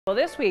Well,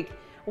 this week,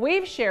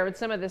 we've shared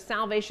some of the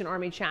Salvation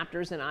Army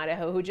chapters in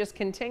Idaho who just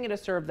continue to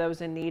serve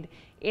those in need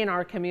in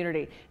our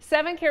community.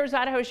 7Cares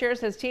Idaho Shares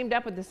has teamed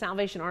up with the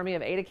Salvation Army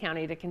of Ada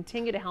County to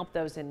continue to help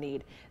those in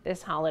need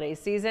this holiday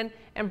season.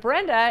 And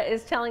Brenda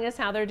is telling us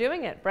how they're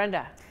doing it.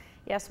 Brenda.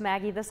 Yes,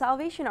 Maggie, the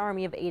Salvation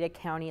Army of Ada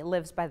County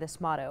lives by this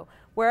motto.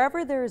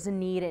 Wherever there is a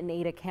need in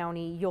Ada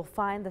County, you'll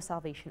find the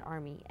Salvation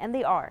Army, and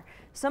they are.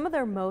 Some of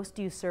their most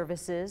used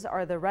services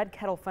are the Red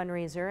Kettle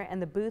Fundraiser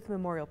and the Booth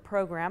Memorial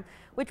Program,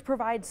 which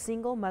provides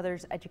single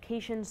mothers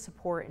education,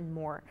 support, and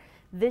more.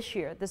 This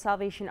year, the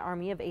Salvation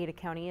Army of Ada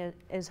County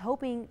is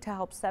hoping to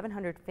help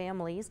 700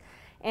 families,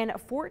 and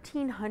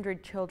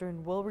 1,400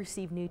 children will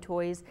receive new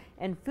toys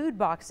and food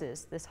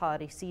boxes this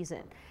holiday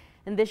season.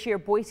 And this year,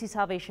 Boise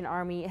Salvation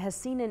Army has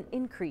seen an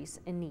increase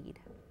in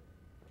need.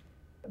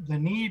 The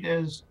need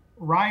is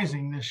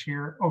rising this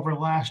year over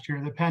last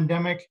year. The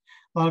pandemic,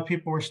 a lot of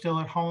people were still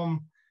at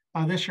home.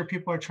 This year,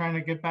 people are trying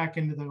to get back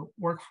into the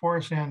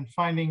workforce and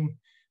finding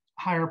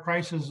higher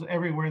prices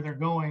everywhere they're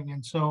going.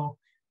 And so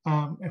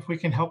if we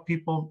can help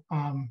people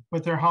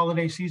with their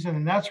holiday season,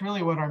 and that's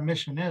really what our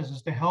mission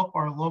is to help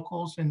our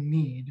locals in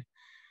need.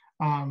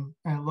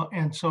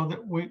 And so that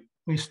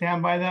we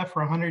stand by that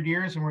for 100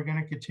 years, and we're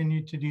going to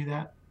continue to do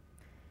that.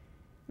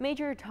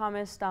 Major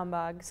Thomas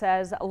Stombog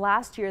says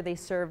last year they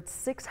served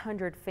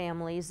 600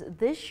 families.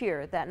 This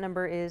year that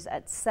number is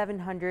at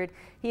 700.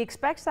 He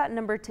expects that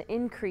number to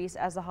increase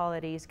as the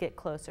holidays get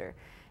closer.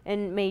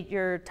 And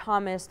Major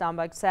Thomas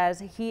Stombog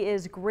says he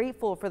is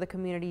grateful for the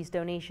community's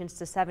donations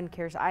to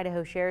 7Cares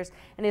Idaho Shares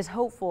and is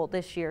hopeful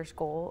this year's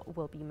goal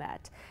will be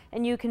met.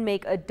 And you can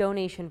make a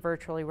donation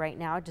virtually right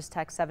now. Just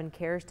text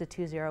 7Cares to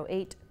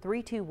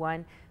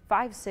 208-321-5614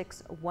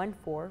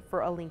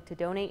 for a link to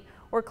donate,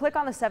 or click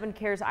on the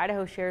 7Cares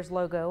Idaho Shares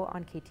logo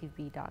on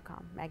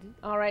KTV.com. Maggie?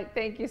 All right.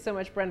 Thank you so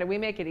much, Brenda. We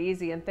make it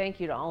easy, and thank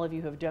you to all of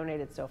you who have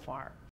donated so far.